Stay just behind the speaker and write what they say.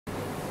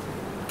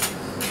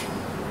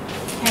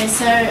Okay,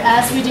 so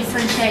as we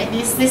differentiate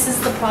this is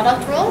the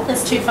product rule.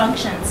 There's two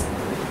functions.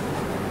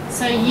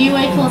 So u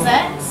equals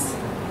x.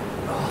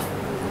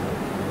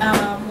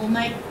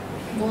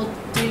 We'll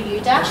do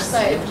u dash. So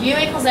u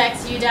equals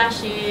x, u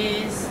dash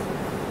is,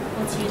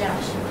 what's u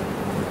dash?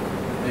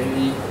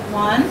 Maybe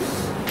 1.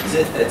 is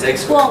it? It's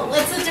x squared.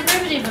 Well, it's a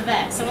derivative of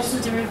x. So what's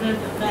the derivative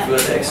of You've x?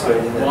 got x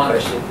squared in that One.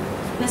 question.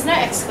 There's no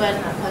x squared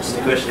in that In the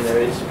question. question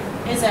there is.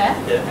 Is there?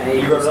 Yeah. A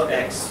You wrote it up.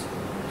 x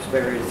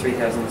square root of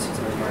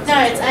 3,600 minus No,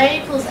 x it's squared. a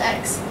equals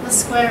x, the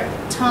square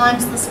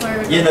times the square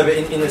root. Yeah, no, but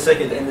in the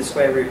second, And the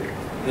square root.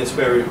 in the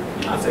square root,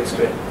 it's x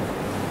squared.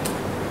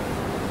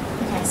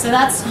 Okay, so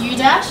that's u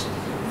dash.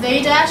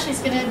 V dash is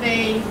going to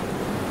be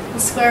the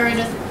square root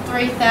of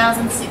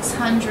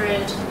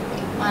 3,600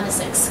 minus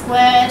x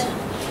squared.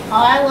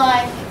 I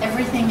like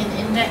everything in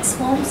index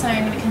form, so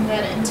I'm going to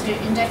convert it into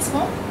index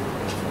form.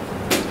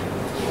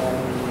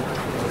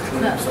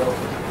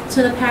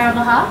 To the power of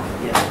a half.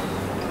 Yeah.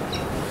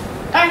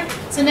 Alright,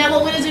 so now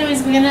what we're going to do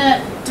is we're going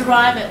to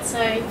derive it. So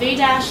v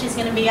dash is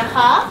going to be a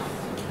half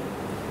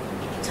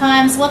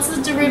times, what's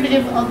the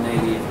derivative of,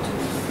 Negative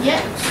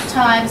yeah,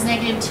 times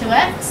negative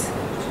 2x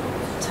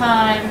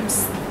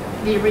times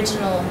the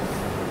original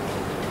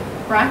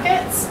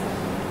brackets,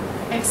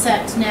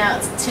 except now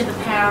it's to the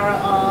power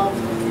of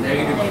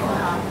Negative negative a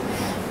half.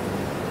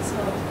 So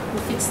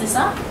we'll fix this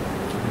up.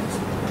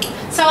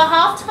 So a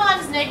half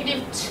times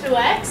negative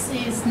 2x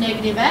is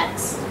negative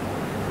x.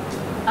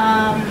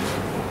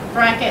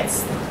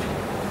 Brackets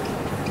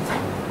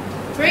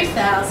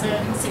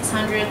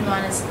 3,600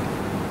 minus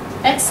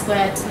x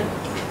squared to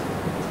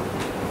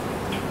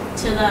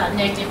the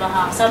negative a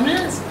half. So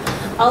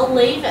I'll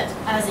leave it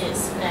as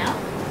is for now.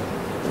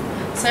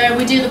 So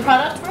we do the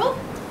product rule. So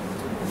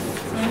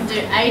I'm going to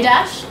do a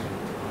dash.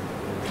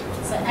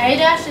 So a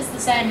dash is the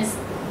same as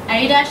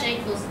a dash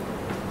equals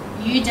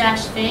u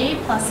dash v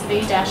plus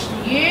v dash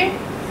u.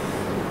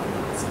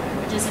 So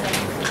we're just going to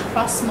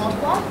cross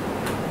multiply.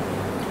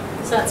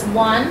 So that's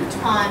 1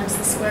 times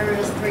the square root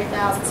of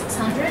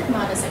 3,600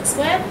 minus x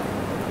squared.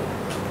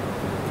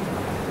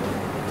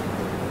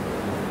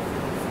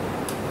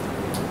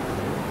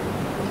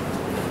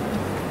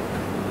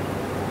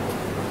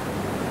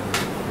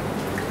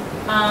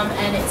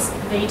 And it's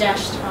v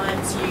dash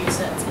times u,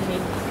 so it's going to be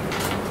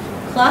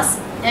plus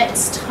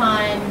x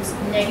times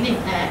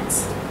negative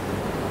x,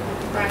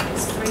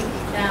 brackets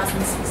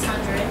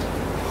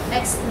 3,600,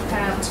 x to the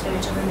power of 2 to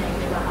the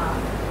negative a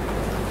half.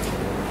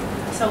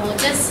 So we'll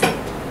just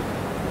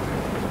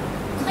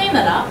clean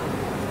that up.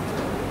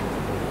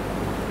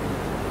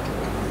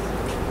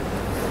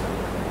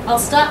 I'll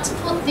start to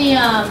put the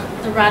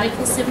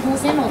radical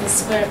symbols in, or the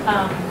square,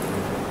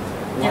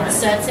 and the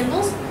surd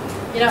symbols.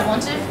 You don't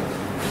want to?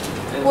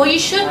 Well, you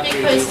should, Might be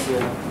because,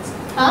 easier.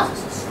 huh?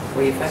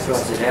 Well, you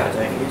factorise it out,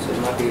 don't you? So it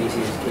might be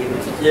easier to keep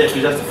it. Yeah, because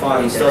you have to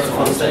find, still have to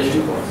find the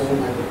station.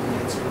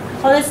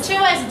 Well, there's two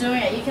ways of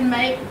doing it. You can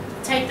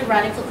take the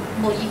radical,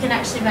 well, you can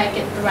actually make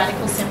it the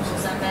radical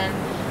symbols and then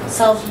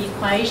solve the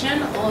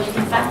equation, or you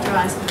can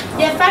factorise.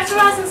 Yeah,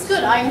 factorising's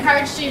good. I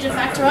encouraged you to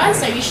factorise,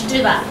 so you should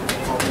do that.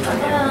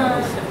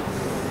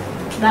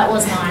 That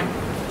was mine.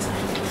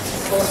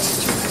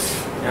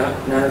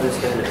 No, that's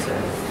good. So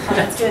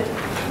That's good. if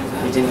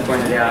you didn't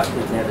point it out,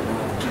 you'd never know.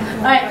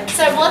 Alright,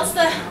 so what's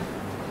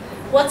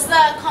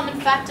the common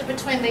factor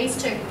between these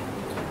two?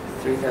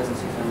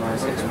 3,600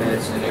 minus x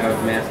squared to the power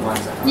of math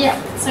minus a half. Yeah,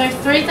 so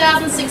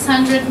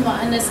 3,600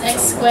 minus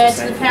x squared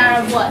to the power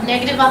of what?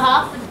 Negative a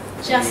half?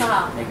 Just a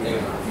half.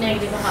 Negative.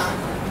 Negative a half.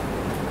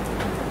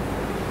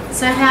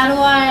 So how do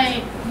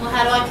I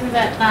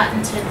convert that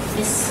into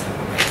this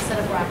set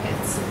of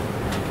brackets?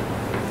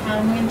 How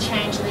am I going to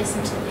change this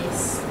into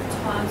this?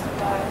 Times it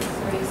by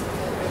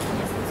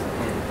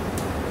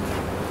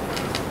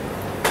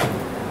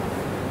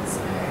 3,600. So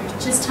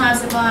just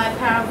times it by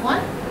power of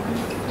 1?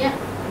 Yeah.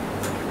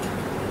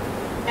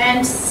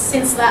 And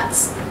since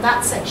that's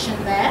that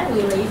section there,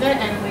 we leave it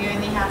and we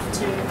only have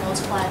to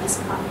multiply this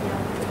part here.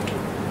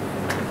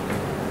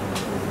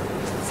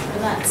 So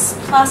that's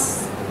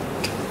plus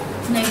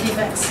negative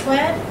x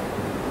squared.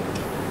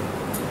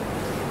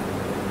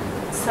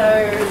 So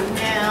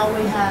now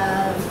we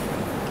have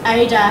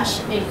a dash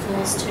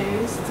equals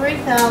to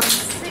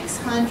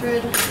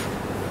 3,600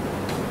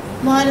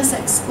 minus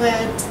x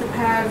squared to the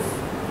power of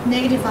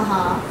negative a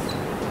half,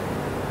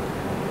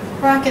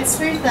 brackets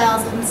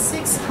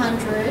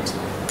 3,600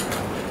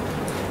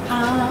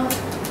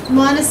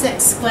 minus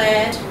x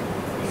squared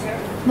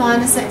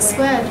minus x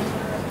squared.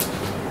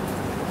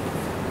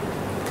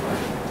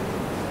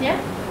 Yeah?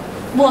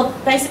 Well,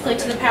 basically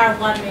to the power of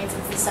 1 means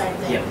it's the same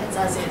thing. Yep. It's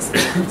as is.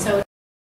 So